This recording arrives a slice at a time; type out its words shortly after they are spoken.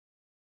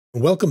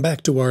Welcome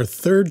back to our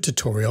third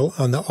tutorial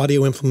on the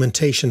audio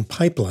implementation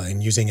pipeline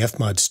using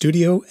Fmod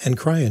Studio and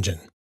CRYENGINE.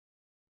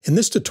 In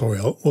this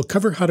tutorial, we'll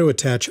cover how to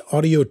attach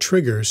audio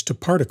triggers to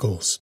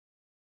particles.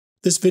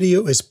 This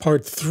video is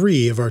part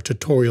 3 of our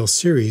tutorial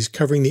series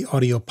covering the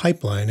audio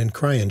pipeline in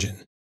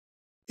CRYENGINE.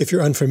 If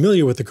you're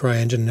unfamiliar with the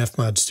CRYENGINE and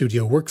Fmod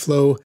Studio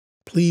workflow,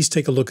 please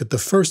take a look at the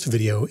first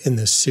video in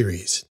this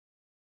series.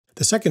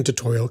 The second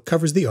tutorial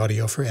covers the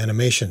audio for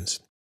animations.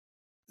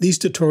 These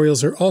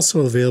tutorials are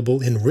also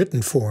available in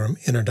written form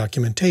in our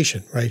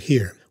documentation right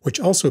here, which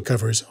also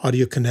covers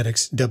Audio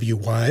Kinetics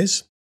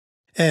Wwise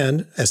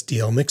and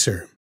SDL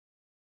Mixer.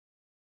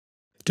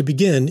 To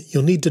begin,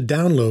 you'll need to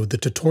download the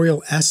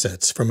tutorial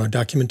assets from our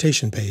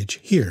documentation page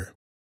here.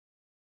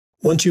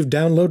 Once you've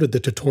downloaded the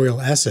tutorial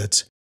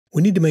assets,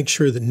 we need to make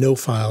sure that no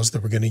files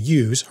that we're going to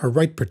use are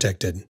write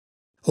protected.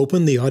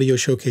 Open the Audio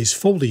Showcase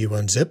folder you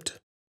unzipped,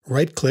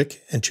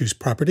 right-click and choose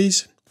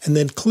Properties, and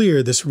then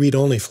clear this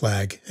read-only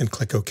flag and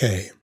click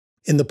OK.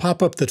 In the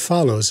pop-up that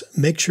follows,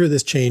 make sure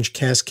this change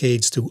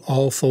cascades to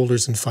all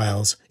folders and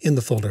files in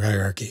the folder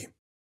hierarchy.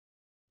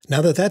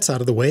 Now that that's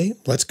out of the way,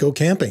 let's go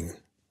camping,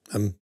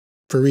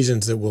 for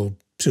reasons that will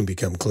soon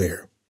become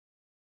clear.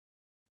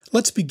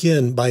 Let's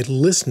begin by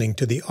listening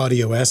to the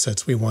audio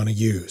assets we want to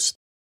use.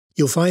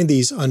 You'll find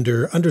these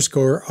under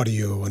 _audio_assets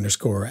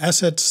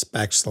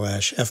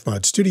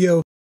 /Fmod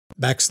Studio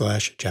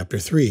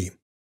 /Chapter 3.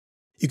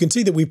 You can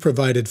see that we've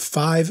provided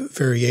 5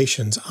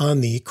 variations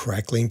on the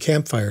crackling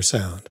campfire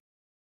sound.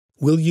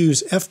 We'll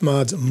use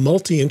Fmod's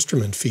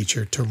multi-instrument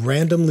feature to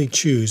randomly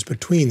choose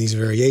between these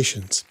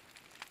variations.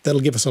 That'll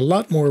give us a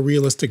lot more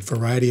realistic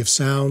variety of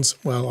sounds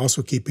while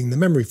also keeping the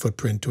memory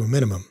footprint to a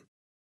minimum.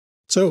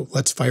 So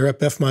let's fire up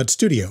Fmod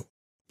Studio,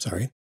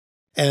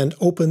 and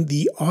open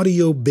the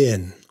Audio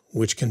Bin,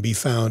 which can be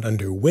found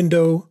under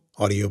Window,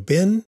 Audio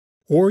Bin,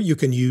 or you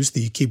can use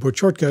the keyboard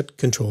shortcut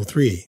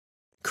Ctrl+3.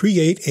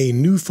 Create a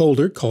new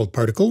folder called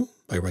Particle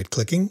by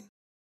right-clicking,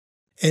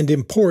 and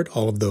import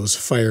all of those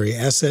fiery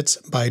assets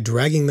by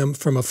dragging them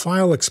from a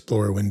File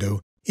Explorer window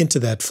into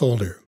that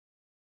folder.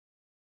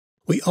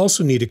 We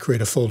also need to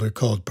create a folder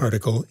called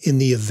Particle in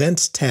the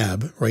Events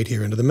tab right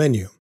here under the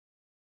menu.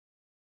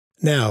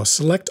 Now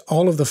select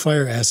all of the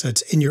fire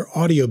assets in your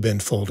Audio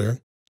Bin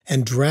folder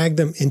and drag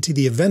them into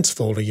the Events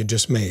folder you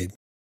just made.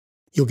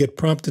 You'll get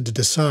prompted to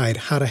decide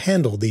how to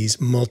handle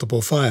these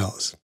multiple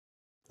files.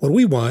 What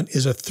we want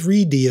is a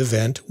 3D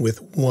event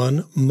with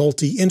one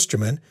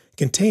multi-instrument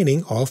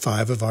containing all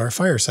 5 of our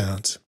fire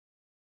sounds.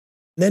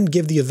 Then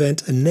give the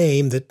event a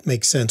name that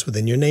makes sense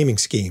within your naming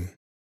scheme.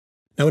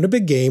 Now in a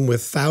big game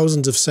with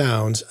thousands of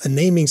sounds, a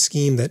naming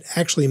scheme that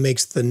actually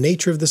makes the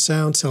nature of the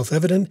sound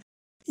self-evident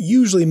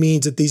usually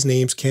means that these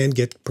names can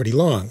get pretty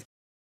long.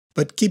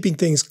 But keeping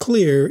things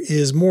clear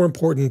is more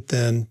important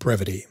than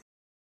brevity.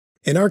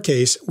 In our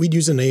case, we'd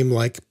use a name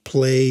like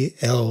Play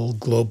L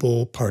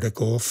Global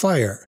Particle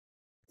Fire.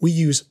 We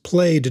use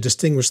play to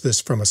distinguish this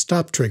from a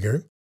stop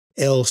trigger.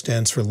 L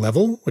stands for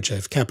level, which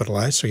I've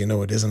capitalized so you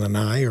know it isn't an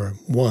I or a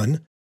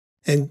 1.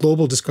 And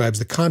global describes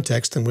the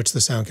context in which the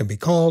sound can be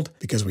called,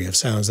 because we have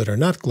sounds that are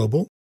not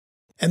global.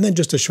 And then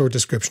just a short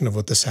description of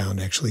what the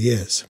sound actually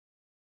is.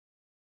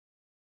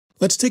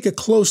 Let's take a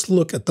close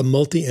look at the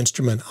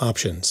multi-instrument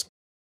options.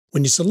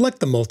 When you select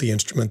the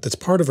multi-instrument that's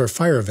part of our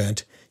fire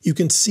event, you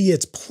can see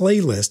its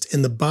playlist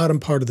in the bottom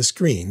part of the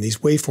screen, these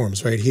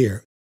waveforms right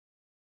here.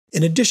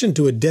 In addition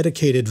to a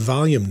dedicated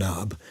volume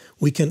knob,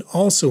 we can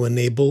also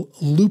enable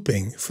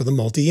looping for the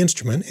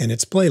multi-instrument and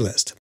its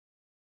playlist.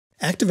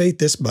 Activate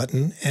this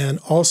button and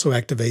also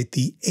activate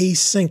the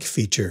async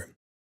feature.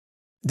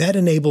 That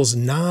enables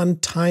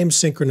non-time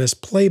synchronous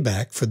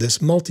playback for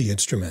this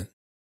multi-instrument.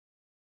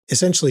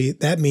 Essentially,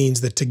 that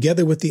means that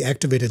together with the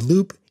activated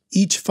loop,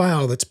 each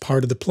file that's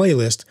part of the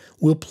playlist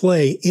will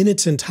play in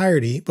its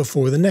entirety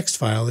before the next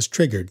file is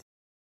triggered.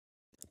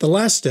 The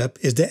last step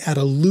is to add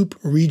a loop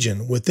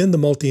region within the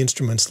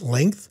multi-instrument's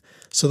length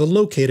so the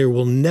locator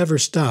will never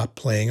stop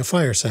playing a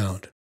fire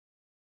sound.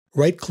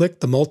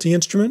 Right-click the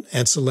multi-instrument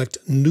and select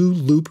New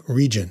Loop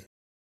Region.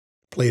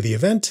 Play the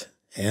event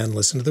and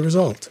listen to the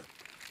result.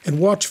 And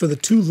watch for the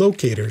 2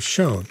 locators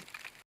shown.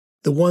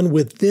 The one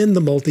within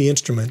the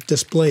multi-instrument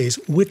displays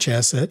which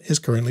asset is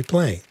currently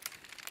playing.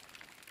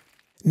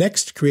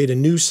 Next, create a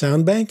new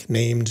soundbank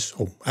named,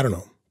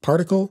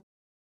 Particle.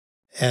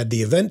 Add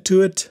the event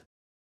to it,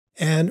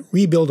 and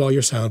rebuild all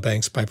your sound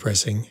banks by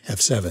pressing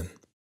F7.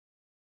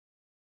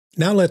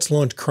 Now let's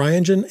launch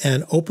CRYENGINE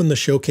and open the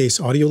Showcase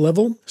audio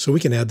level so we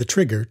can add the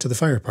trigger to the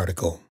fire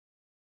particle.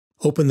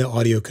 Open the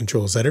Audio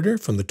Controls Editor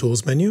from the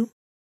Tools menu,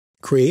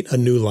 create a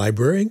new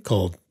library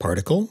called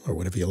Particle, or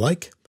whatever you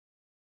like,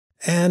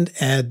 and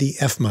add the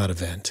Fmod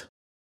event.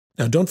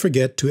 Now don't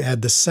forget to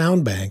add the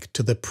sound bank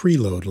to the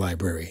preload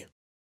library.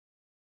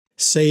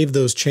 Save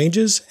those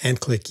changes and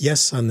click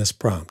Yes on this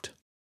prompt.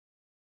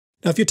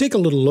 Now, if you take a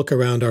little look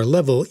around our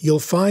level, you'll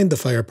find the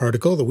fire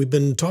particle that we've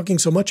been talking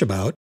so much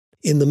about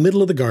in the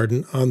middle of the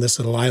garden on this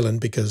little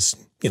island because,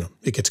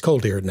 it gets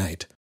cold here at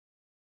night.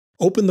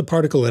 Open the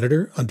particle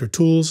editor under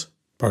Tools,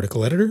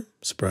 Particle Editor,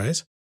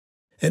 surprise,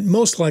 And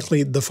most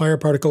likely, the fire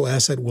particle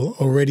asset will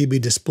already be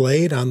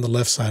displayed on the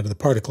left side of the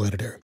particle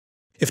editor.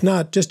 If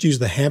not, just use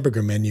the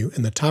hamburger menu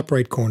in the top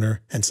right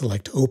corner and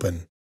select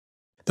Open.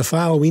 The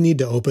file we need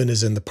to open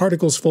is in the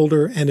Particles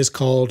folder and is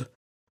called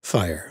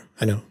Fire.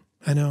 I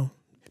know.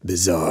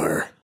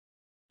 Bizarre.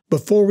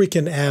 Before we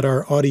can add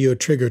our audio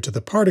trigger to the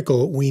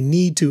particle, we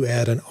need to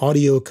add an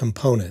audio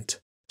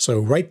component. So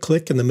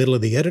right-click in the middle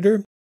of the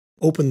editor,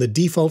 open the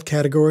default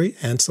category,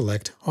 and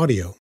select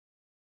Audio.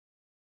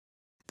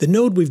 The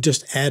node we've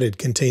just added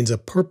contains a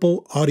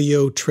purple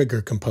audio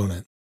trigger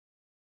component.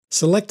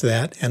 Select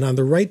that, and on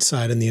the right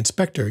side in the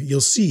inspector,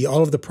 you'll see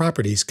all of the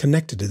properties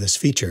connected to this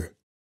feature.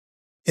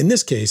 In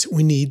this case,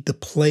 we need the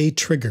Play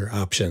Trigger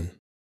option.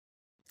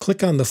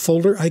 Click on the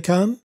folder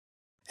icon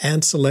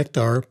and select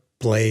our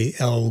Play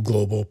L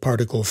Global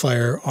Particle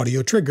Fire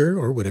Audio Trigger,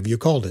 or whatever you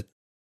called it.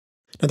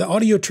 Now, the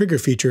audio trigger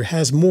feature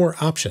has more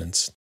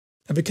options.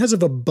 Now, because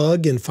of a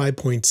bug in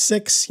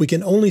 5.6, we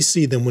can only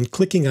see them when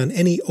clicking on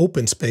any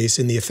open space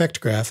in the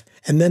effect graph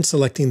and then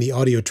selecting the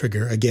audio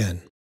trigger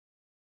again.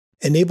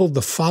 Enable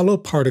the Follow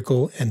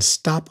Particle and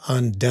Stop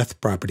on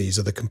Death properties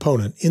of the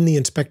component in the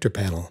inspector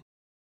panel.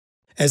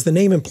 As the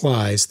name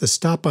implies, the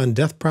Stop on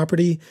Death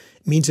property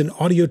means an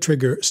audio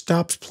trigger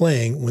stops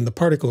playing when the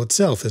particle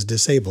itself is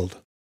disabled.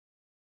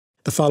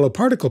 The Follow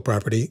Particle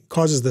property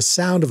causes the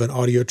sound of an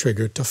audio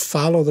trigger to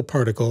follow the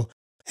particle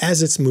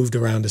as it's moved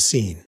around a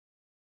scene.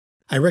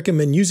 I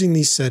recommend using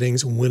these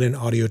settings when an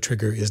audio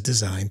trigger is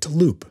designed to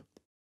loop.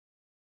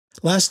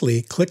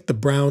 Lastly, click the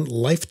brown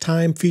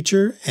Lifetime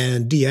feature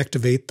and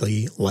deactivate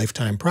the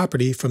Lifetime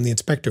property from the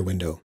inspector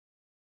window.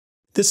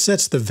 This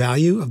sets the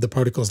value of the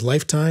particle's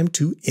lifetime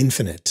to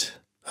infinite.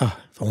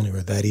 If only it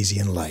were that easy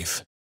in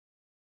life.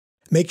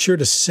 Make sure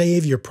to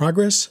save your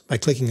progress by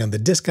clicking on the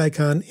disk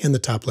icon in the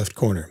top left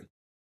corner.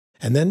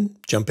 And then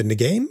jump into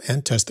game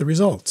and test the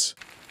results.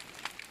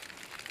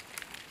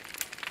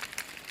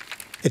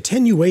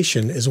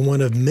 Attenuation is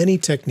one of many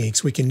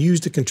techniques we can use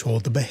to control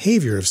the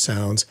behavior of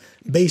sounds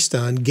based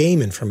on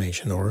game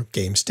information or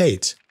game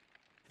states.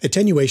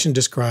 Attenuation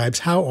describes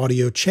how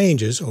audio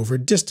changes over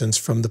distance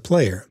from the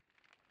player.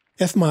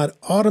 Fmod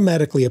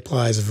automatically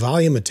applies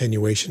volume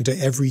attenuation to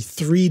every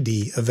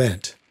 3D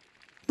event.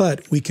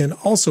 But we can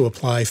also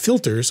apply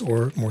filters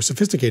or more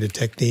sophisticated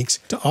techniques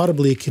to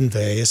audibly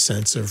convey a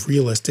sense of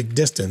realistic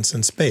distance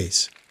and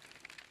space.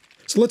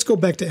 So let's go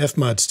back to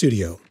Fmod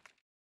Studio.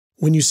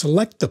 When you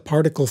select the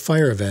particle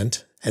fire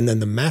event and then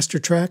the master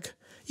track,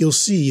 you'll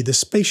see the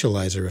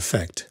spatializer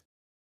effect.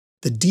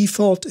 The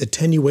default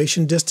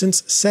attenuation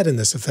distance set in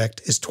this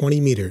effect is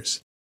 20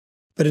 meters.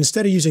 But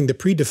instead of using the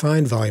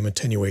predefined volume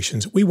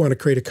attenuations, we want to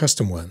create a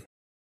custom one.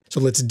 So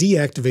let's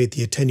deactivate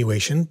the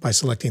attenuation by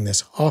selecting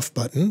this off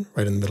button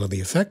right in the middle of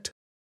the effect.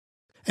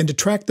 And to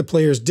track the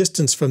player's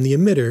distance from the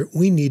emitter,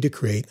 we need to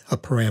create a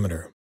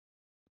parameter.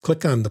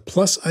 Click on the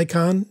plus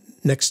icon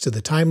next to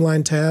the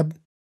timeline tab,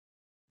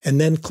 and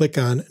then click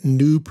on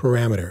New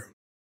Parameter.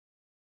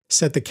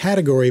 Set the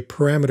category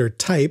parameter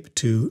type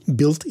to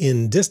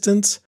built-in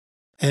distance,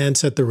 and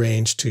set the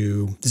range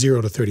to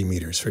 0 to 30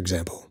 meters, for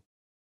example.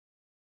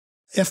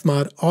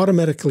 Fmod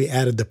automatically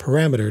added the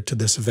parameter to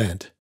this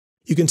event.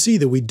 You can see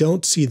that we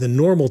don't see the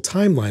normal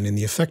timeline in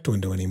the effect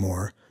window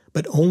anymore,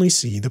 but only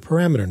see the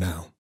parameter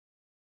now.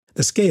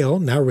 The scale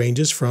now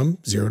ranges from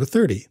 0 to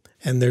 30,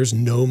 and there's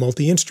no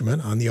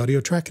multi-instrument on the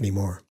audio track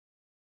anymore.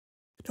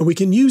 Now we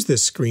can use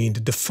this screen to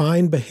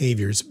define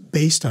behaviors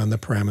based on the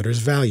parameter's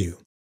value.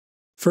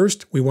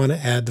 First, we want to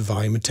add the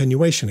volume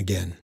attenuation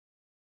again.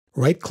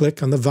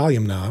 Right-click on the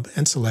volume knob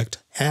and select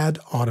Add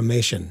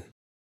Automation.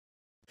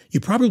 You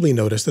probably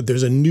noticed that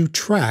there's a new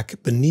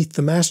track beneath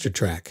the master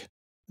track.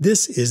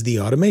 This is the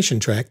automation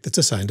track that's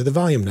assigned to the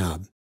volume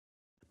knob.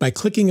 By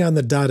clicking on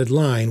the dotted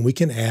line, we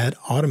can add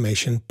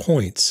automation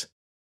points.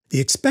 The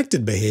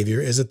expected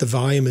behavior is that the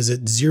volume is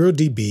at 0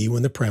 dB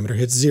when the parameter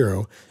hits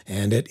 0,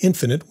 and at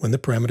infinite when the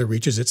parameter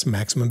reaches its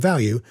maximum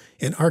value,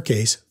 in our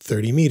case,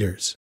 30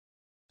 meters.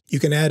 You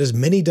can add as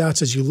many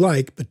dots as you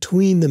like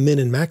between the min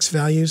and max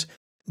values,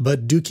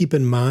 but do keep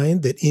in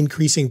mind that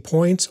increasing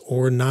points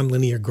or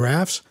nonlinear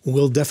graphs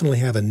will definitely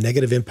have a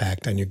negative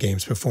impact on your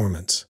game's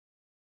performance.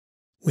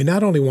 We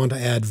not only want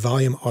to add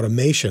volume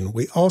automation,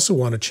 we also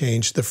want to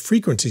change the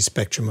frequency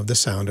spectrum of the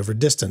sound over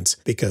distance,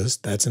 because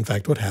that's in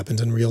fact what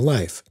happens in real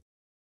life.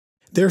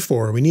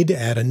 Therefore, we need to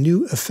add a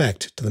new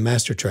effect to the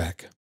master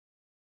track.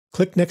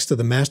 Click next to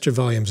the Master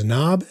Volumes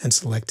knob and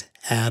select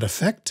Add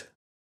Effect,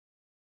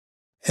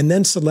 and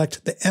then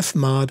select the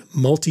Fmod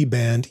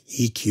Multiband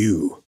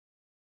EQ.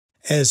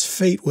 As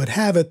fate would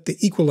have it, the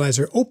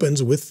equalizer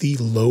opens with the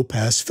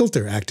low-pass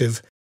filter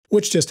active,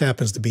 which just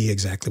happens to be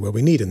exactly what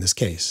we need in this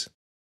case.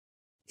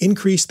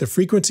 Increase the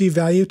frequency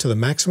value to the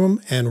maximum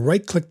and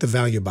right-click the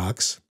value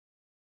box.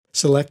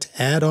 Select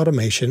Add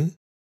Automation,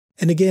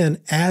 and again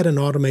add an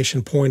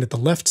automation point at the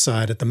left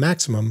side at the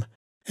maximum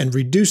and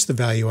reduce the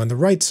value on the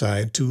right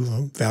side to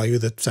a value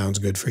that sounds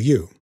good for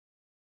you.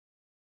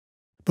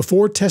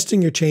 Before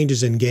testing your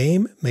changes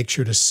in-game, make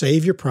sure to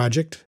save your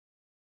project,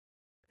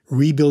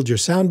 rebuild your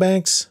sound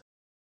banks,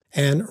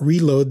 and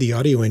reload the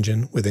audio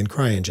engine within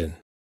CRYENGINE.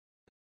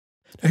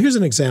 Now here's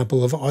an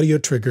example of audio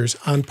triggers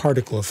on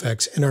particle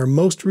effects in our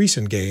most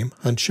recent game,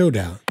 Hunt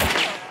Showdown.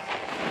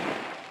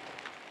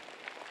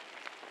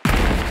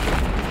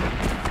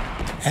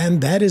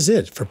 And that is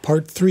it for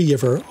part 3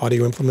 of our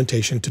audio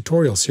implementation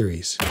tutorial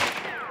series.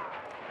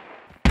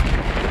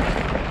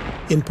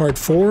 In part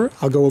 4,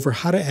 I'll go over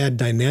how to add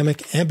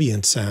dynamic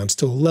ambient sounds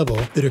to a level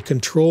that are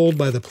controlled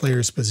by the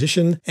player's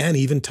position and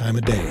even time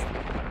of day.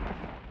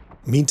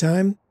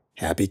 Meantime,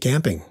 happy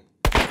camping!